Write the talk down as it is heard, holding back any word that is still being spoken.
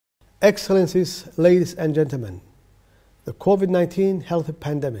Excellencies, ladies and gentlemen, the COVID-19 health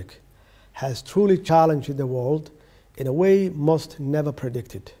pandemic has truly challenged the world in a way most never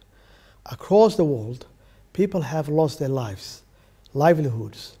predicted. Across the world, people have lost their lives,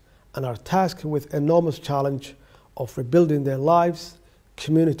 livelihoods, and are tasked with enormous challenge of rebuilding their lives,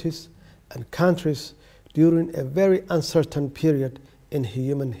 communities, and countries during a very uncertain period in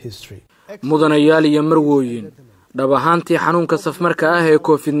human history. mudanayaal iyo marwooyin dhab ahaantii xanuunka safmarka ah ee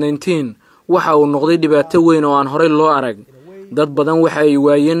COVID-19 waxa uu noqday dhibaato weyn oo aan horey loo arag. dad badan waxa ay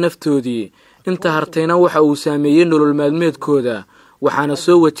waayeen naftoodii, inta hartayna waxa uu saameeyay nolol maalmeedkooda, waxaana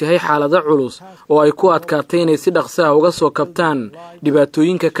soo wajahay xaalado culus oo ay ku adkaatay inay si dhaqso ah uga soo kabtaan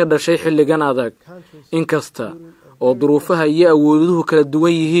dhibaatooyinka ka dhashay xilligan adag. inkasta oo duruufaha iyo awooduhu kala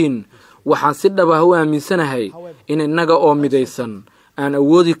duwan yihiin, waxaan si dhab ah u aaminsanahay in innaga oo midaysan aan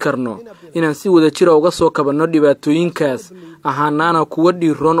awoodi karno inaan si wada jir uga soo kabanno dhibaatooyinkaas, ahaanaana kuwa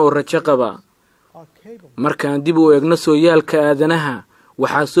dhiiroon oo rajo qaba. markaan dib u eegno sooyaalka aadanaha,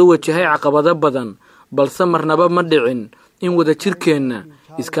 waxaa soo wajahay caqabado badan, balse marnaba ma dhicin in wada jirkeenna,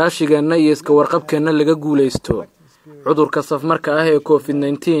 iskaashigeenna iyo iska warqabkeenna laga guulaysto. cudurka safmarka ah ee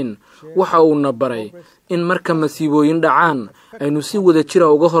COVID-19 waxa uu na baray in marka masiibooyin dhacaan aynu si wada jir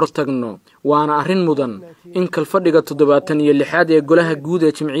uga hortagno, waana arrin mudan in kalfadhiga 76aad ee golaha guud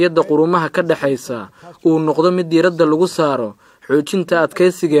ee Jimciyadda Quruumaha ka dhaxaysa uu noqdo mid diiradda lagu saaro xoojinta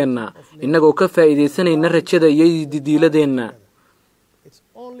adkaysigeenna, inagoo ka faa'iideysanayna rajada iyo didiiladeenna.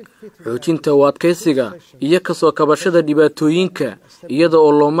 xoojinta adkaysiga iyo ka soo kabashada dhibaatooyinka iyada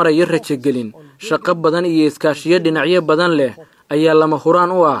oo loo marayo rajo gelin, shaqo badan iyo iskaashiyo dhinacyo badan leh ayaa lama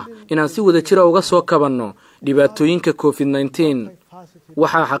huraan u ah inaan si wada jir uga soo kabanno dhibaatooyinka COVID-19.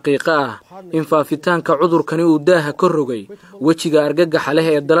 waxaa xaqiiqo ah in faafitaanka cudurkani uu daaha ka rogay wejiga argagaxa leh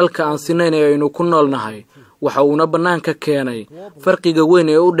ee dalalka aan sinayn ee aynu ku noolnahay. waxa uuna bannaanka keenay farqiga weyn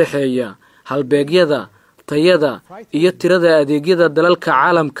ee u dhexeeya halbeegyada, tayada iyo tirada adeegyada dalalka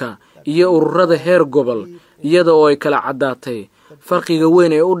caalamka iyo ururada heer gobol, iyada oo ay kala caddaatay farqiga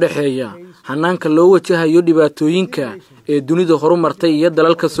weyn ee u dhexeeya hanaanka loo wajahayo dhibaatooyinka ee dunida horumartay iyo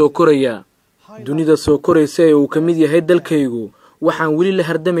dalalka soo koraya. dunida soo koraysa ee uu ka mid yahay dalkaygu, waxaan weli la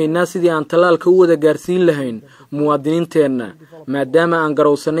hardamaynaa sidii aan talaalka u wada gaarsiin lahayn muwaadiniinteenna, maadaama aan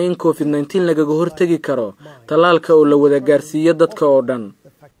garowsanay in COVID-19 lagaga hortagi karo talaalka oo la wada gaarsiiyo dadka oo dhan.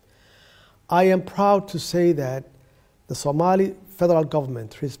 I am proud to say that the Somali federal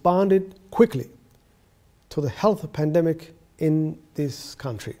government responded quickly to the health pandemic in this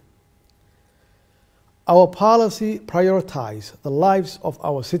country. Our policy prioritized the lives of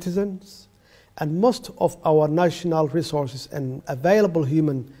our citizens, and most of our national resources and available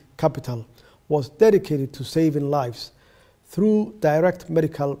human capital was dedicated to saving lives through direct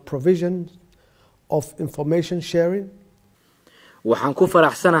medical provision of information sharing. waxaan ku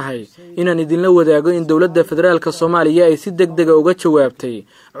faraxsanahay inaan idinla wadaago in dowladda federaalka Soomaaliya ay si degdeg ah uga jawaabtay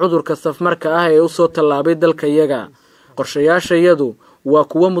cudurka safmarka ah ee u soo tallaabay dalkayaga. qorshayaashayadu waa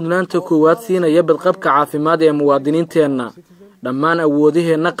kuwa mudnaanta koowaad siinaya badqabka caafimaad ee muwaadiniinteenna. dhammaan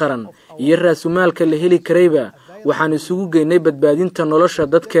awoodaheenna qaran iyo raasumaalka la heli karayba waxaan isugu geynay badbaadinta nolosha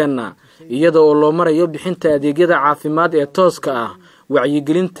dadkeenna, iyada oo loo marayo bixinta adeegyada caafimaad ee tooska ah,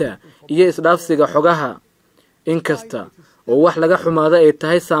 wacyigelinta iyo isdhaafsiga xogaha. inkasta oo wax laga xumaada ay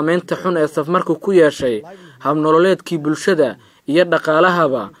tahay saameynta xun ee safmarku ku yeeshay habnololeedkii bulshada iyo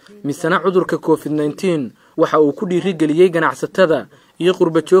dhaqaalahaba, misana cudurka COVID-19 waxa uu ku dhiirigeliyay ganacsatada iyo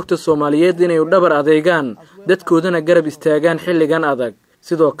qurba joogta Soomaaliyeed inay u dhabar adeegaan dadkoodana garab istaagaan xilligan adag.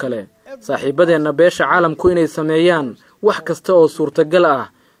 sidoo kale saaxiibadeena beesha caalamku inay sameeyaan wax kasta oo suurtagal ah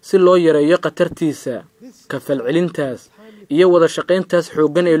si loo yareeyo qatartiisa. ka falcelintaas iyo wada shaqayntaas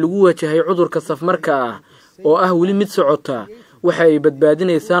xooggan ee lagu wajahay cudurka safmarka ah oo ah weli mid socota, waxa ay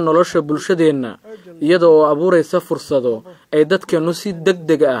badbaadinaysaa nolosha bulshadeenna, iyada oo abuuraysa fursado ay dadkeenu si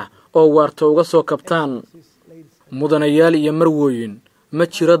degdeg ah oo waarta uga soo kabtaan. mudanayaal iyo marwooyin, ma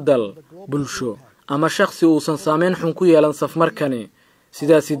jiro dal, bulsho ama shakhsi uusan saameyn xun ku yeelan safmarkani.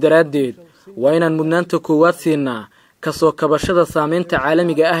 sidaasi daraaddeed waa inaan mudnaanta koowaad siinaa ka soo kabashada saameynta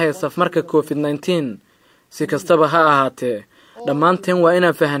caalamiga ah ee safmarka COVID-19. si kastaba ha ahaatee, dhammaanteen waa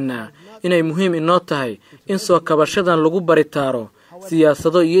inaan fahanaa inay muhiim inoo tahay in soo kabashadan lagu baritaaro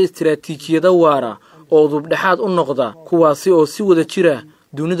siyaasado iyo istiraatiijiyado waara oo dubdhexaad u noqda, kuwaasi oo si wada jira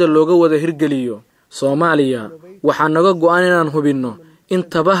dunida looga wada hirgeliyo. Soomaaliya waxaa naga go'an inaan hubinno in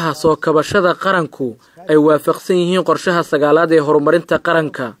tabaha soo kabashada qaranku ay waafaqsan yihiin qorshaha 9aad ee horumarinta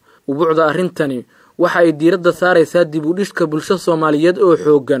qaranka. ubuucda arrintani waxa ay diiradda saaraysaa dib u dhishka bulsho Soomaaliyeed oo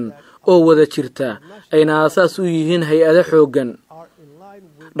xooggan oo wada jirta, ayna asaas u yihiin hay'ado xooggan.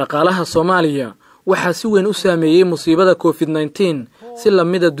 dhaqaalaha Soomaaliya waxaa si weyn u saameeyay musiibada COVID-19 si la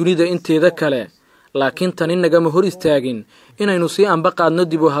mida dunida inteeda kale laakiin tani nagama hor istaagin inaynu sii anba qaadno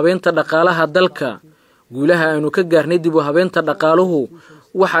dib u habeynta dhaqaalaha dalka guulaha aynu ka gaarnay dib u habeynta dhaqaaluhu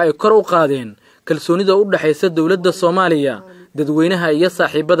waxa ay kor u qaadeen kalsoonida u dhaxaysa dawladda Soomaaliya dadweynaha iyo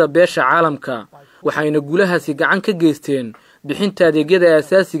saaxiibada beesha caalamka waxayna guulahaasi gacan ka geysteen bixinta adeegyada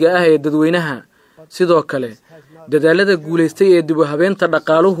aasaasiga ah ee dadweynaha sidoo kale dadaalada guuleystay ee dib u habeynta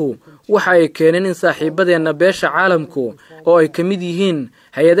dhaqaaluhu waxa ay keeneen in saaxiibadeena beesha caalamku oo ay ka mid yihiin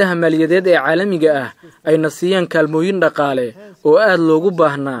hay'adaha maaliyadeed ee caalamiga ah ay nasiyaan kaalmooyin dhaqaale oo aad loogu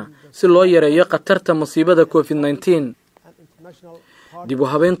baahnaa si loo yareeyo khatarta musiibada COVID-19 dib u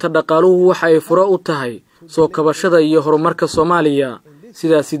habeynta dhaqaaluhu waxa ay furo u tahay soo kabashada iyo horumarka Soomaaliya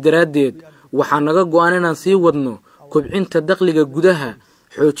sidaas daraaddeed waxa naga go'an inaan sii wadno kobcinta dakhliga gudaha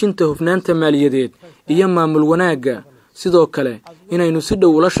xoojinta hufnaanta maaliyadeed iyo maamul wanaagga sidoo kale inaynu si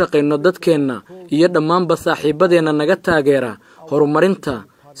dhow ula shaqeyno dadkeena iyo dhammaanba saaxiibadeena naga taageera horumarinta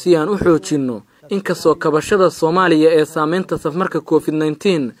si aan u xoojinno inkastoo kabashada Soomaaliya ee saameynta safmarka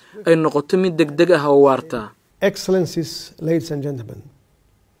COVID-19 ay noqoto mid degdeg ah oo waarta. Excellencies, ladies and gentlemen,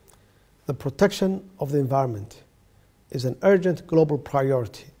 the protection of the environment is an urgent global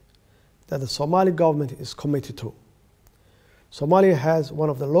priority that the Somali government is committed to. Somalia has one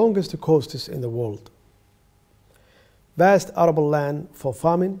of the longest coasts in the world, vast arable land for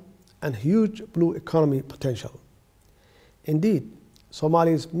farming, and huge blue economy potential. Indeed,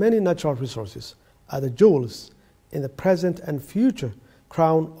 Somalia's many natural resources are the jewels in the present and future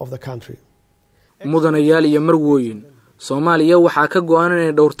crown of the country. mudanayaal iyo marwooyin Soomaaliya waxa ka go'an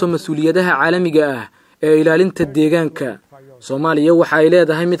inay dhowrto mas'uuliyadaha caalamiga ah ee ilaalinta deegaanka. Soomaaliya waxa ay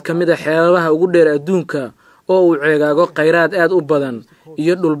leedahay mid ka mid ah xeebaha ugu dheer adduunka oo uu ceegaago kheyraad aad u badan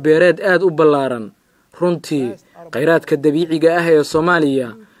iyo dhul beereed aad u ballaaran. Runtii kheyraadka dabiiciga ah ee Soomaaliya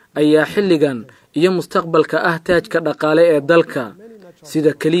ayaa xilligan iyo mustaqbalka ah taajka dhaqaale ee dalka.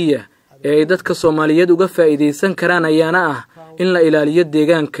 Sida kaliya ee ay dadka Soomaaliyeed uga faa'iideysan karaan ayaana ah in la ilaaliyo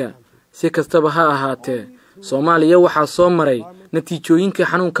deegaanka. Si kastaba ha ahaatee Soomaaliya waxa soo maray natiijooyinka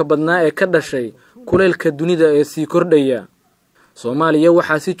xanuunka badnaa ee ka dhashay kuleylka dunida ee sii kordhaya. Soomaaliya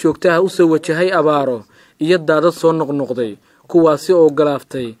waxa si joogto ah u soo wajahay abaaro iyo daadad soo noqnoqday kuwaasi oo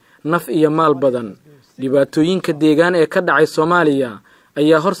galaaftay naf iyo maal badan. Dhibaatooyinka deegaan ee ka dhacay Soomaaliya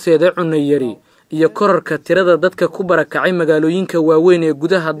ayaa horseeday cunno yari iyo kororka tirada dadka ku barakacay magaalooyinka waaweyn ee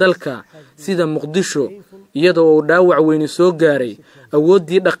gudaha dalka sida Muqdisho iyadoo uu dhaawac weyn soo gaaray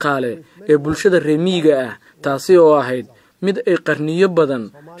awoodii dhaqaale ee bulshada reer miyiga ah taasi oo ahayd mid ay qarniyo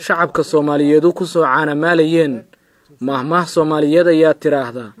badan shacabka Soomaaliyeed ku soo caanamaalayeen. mahmaah Soomaaliyeed ayaa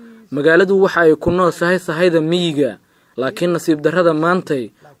tiraahda magaaladu waxa ay ku nooshahay sahayda miyiga laakiin nasiib darrada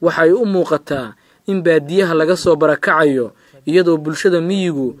maantay waxa ay u muuqataa in baadiyaha laga soo barakacayo iyadoo bulshada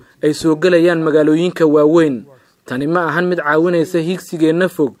miyigu ay soo galayaan magaalooyinka waaweyn. tani ma ahan mid caawinaysa higsigeena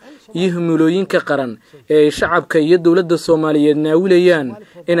fog iyo himilooyinka qaran ee ay shacabka iyo dawladda Soomaaliyeed naawilayaan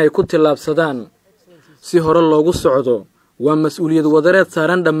inay ku tilaabsadaan. si hore loogu socdo waa mas'uuliyad wadareed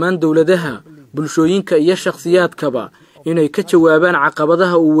saaran dhammaan dawladaha bulshooyinka iyo shakhsiyaadkaba inay ka jawaabaan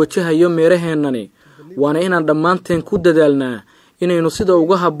caqabadaha uu wajahayo meeraheennani waana inaan dhammaanteen ku dadaalnaa inaynu sida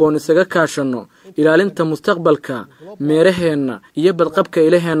ugu habboon isaga kaashanno ilaalinta mustaqbalka meeraheenna iyo badqabka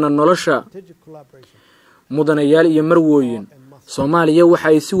ilaaheena nolosha. mudanayaal iyo marwooyin Soomaaliya waxa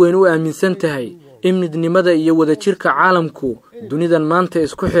ay si weyn u aaminsan tahay in midnimada iyo wadajirka caalamku dunidan maanta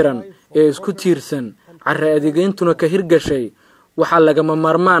isku xiran ee isku tiirsan carra adeegayntuna ka hirgashay waxa lagama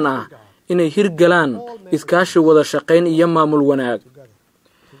maarmaan ah inay hirgalaan iskaashi wada shaqayn iyo maamul wanaag.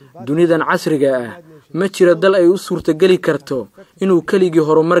 dunidan casriga ah ma jira dal ay u suurtagali karto inuu keligii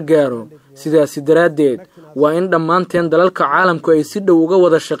horumar gaaro sidaas daraaddeed waa in dhammaanteen dalalka caalamku ay si dhow uga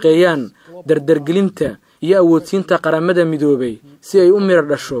wada shaqeeyaan dardargelinta iyo awoodsiinta qaramada midoobay si ay u miro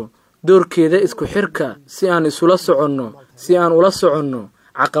dhasho doorkeeda isku xirka si aan ula soconno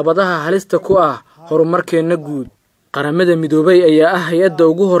caqabadaha halista ku ah horumarkeena guud. qaramada midoobay ayaa ah hay'adda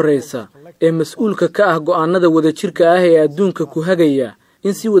ugu horeysa ee mas'uulka ka ah go'aanada wadajirka ah ee adduunka ku hagaya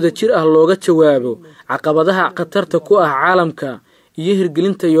in si wadajir ah looga jawaabo caqabadaha khatarta ku ah caalamka iyo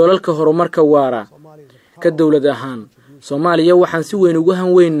hirgelinta yoolalka horumarka waara. ka dawlad ahaan Soomaaliya waxaan si weyn ugu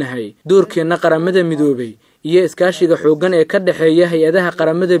hanweynahay doorkeena qaramada midoobay iyo iskaashiga xooggan ee ka dhaxeeya hay'adaha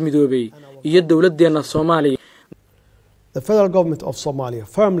qaramada midoobay iyo dawladdeena Soomaaliya. The federal government of Somalia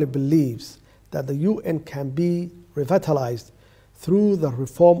firmly believes that the UN can be revitalized through the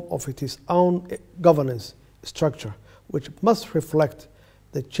reform of its own governance structure, which must reflect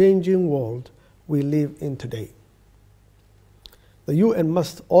the changing world we live in today. The UN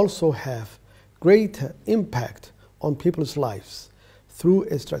must also have greater impact on people's lives through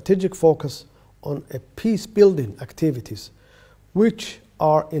a strategic focus on peace-building activities which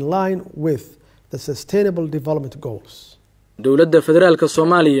are in line with the Sustainable Development Goals. dowladda federaalka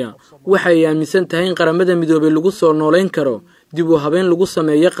Soomaaliya waxay aaminsan tahay in qaramada midoobay lagu soo nooleyn karo dib u habeyn lagu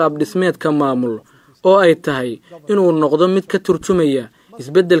sameeyo qaab dhismeedka maamul oo ay tahay inuu noqdo mid ka turjumaya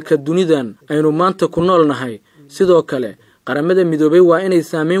isbeddelka dunidan aynu maanta ku noolnahay. sidoo kale qaramada midoobay waa inay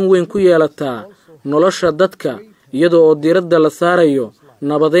saameyn weyn ku yeelataa nolosha dadka iyadoo oo diiradda la saarayo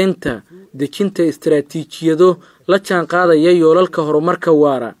nabadeynta, dejinta istiraatiijiyado la jaan qaadaya yoolalka horumarka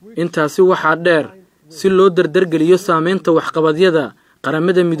waara. intaasi waxaa dheer, si loo dardargeliyo saameynta waxqabadyada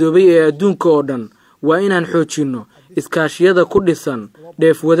qaramada midoobay ee adduunka oo dhan, waa inaan xoojino iskaashiyada ku dhisan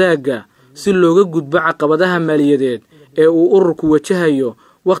dheef wadaagga si looga gudbo caqabadaha maaliyadeed ee uu ururku wajahayo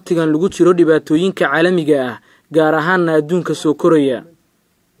waqtigan lagu jiro dhibaatooyinka caalamiga ah, gaar ahaanna adduunka soo koraya.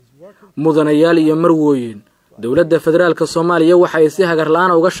 mudanayaal iyo marwooyin, dowladda federaalka Soomaaliya waxay si hagar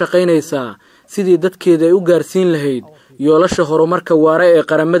la'aan uga shaqaynaysaa sidii dadkeeda ay u gaarsiin lahayd yoolasha horumarka waara ee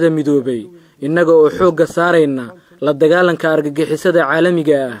qaramada midoobay, innaga oo xoogga saarayna la dagaalanka argagixisada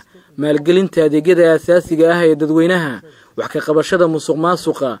caalamiga ah, maalgelinta adeegyada aasaasiga ah ee dadweynaha, wax ka qabashada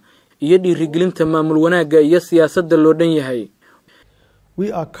musuqmaasuqa iyo dhiirigelinta maamul wanaagga iyo siyaasadda loo dhan yahay.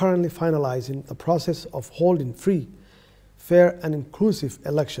 We are currently finalizing the process of holding free, fair and inclusive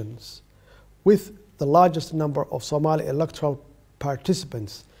elections with the largest number of Somali electoral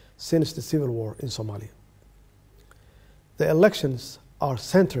participants since the civil war in Somalia. The elections are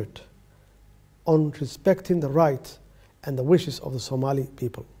centered on respecting the rights and the wishes of the Somali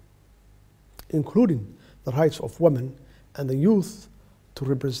people, including the rights of women and the youth to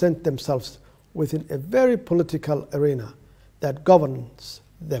represent themselves within a very political arena that governs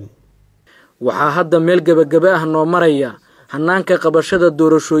them. waxaa hadda meel gabagaba ah noo maraya hanaanka qabashada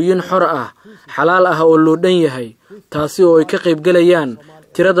doorashooyin xor ah, xalaal ah oo loo dhan yahay, taasi oo ay ka qaybgalayaan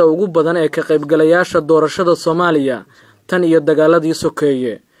tirada ugu badan ee ka qaybgalayaasha doorashada Soomaaliya tan iyo dagaaladii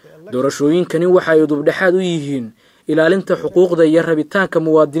sokeeye. doorashooyinkani waxa ay dubdhaxaad u yihiin ilaalinta xuquuqda iyo rabitaanka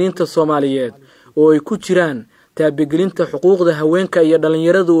muwaadiniinta Soomaaliyeed oo ay ku jiraan taabagelinta xuquuqda haweenka iyo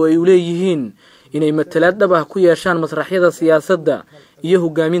dhalinyaradu oo ay u leeyihiin inay matalaad dhab ah ku yeeshaan masraxyada siyaasadda iyo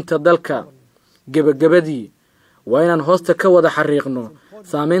hogaaminta dalka. gabagabadii, waa inaan hoosta ka wada xariiqno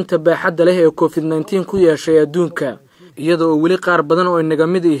saameynta baaxadda leh ee COVID-19 ku yeeshay adduunka, iyadoo weli qaar badan oo inaga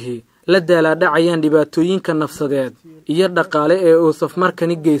mid ihi la daalaadhacayaan dhibaatooyinka nafsadeed iyo dhaqaale ee uu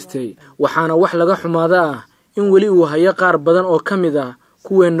safmarkani geystay. waxaana wax laga xumaada ah in weli uu hayo qaar badan oo ka mid ah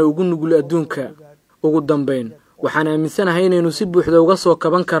kuweena ugu nugul adduunka. ugu dambeyn, waxaan aaminsanahay inaynu si buuxda uga soo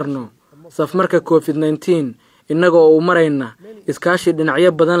kaban karno safmarka COVID-19 innaga oo u marayna iskaashi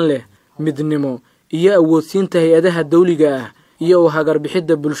dhinacyo badan leh, midnimo iyo awoodsiinta hay-adaha dawliga ah iyo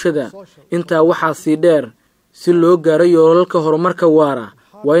hagarbixidda bulshada. intaa waxaa sii dheer, si loo gaaro yoolalka horumarka waara,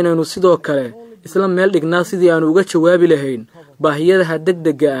 waa inaynu sidoo kale isla meel dhignaa sidii aan uga jawaabi lahayn baahiyadaha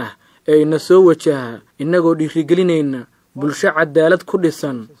degdegga ah ee ina soo wajaha, innagoo dhiirigelinayna bulsho cadaalad ku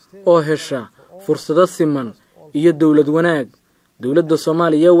dhisan oo hesha fursado siman iyo dawlad wanaag. dowladda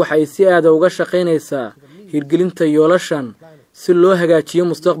Soomaaliya waxay si aad uga shaqaynaysaa hirgelinta yoolashan si loo hagaajiyo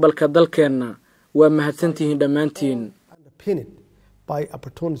mustaqbalka dalkeena. waa mahadsantihiin dhammaantiin. By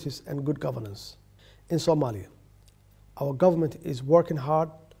opportunities and good governance. In Somalia, our government is working hard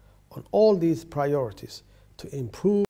on all these priorities to improve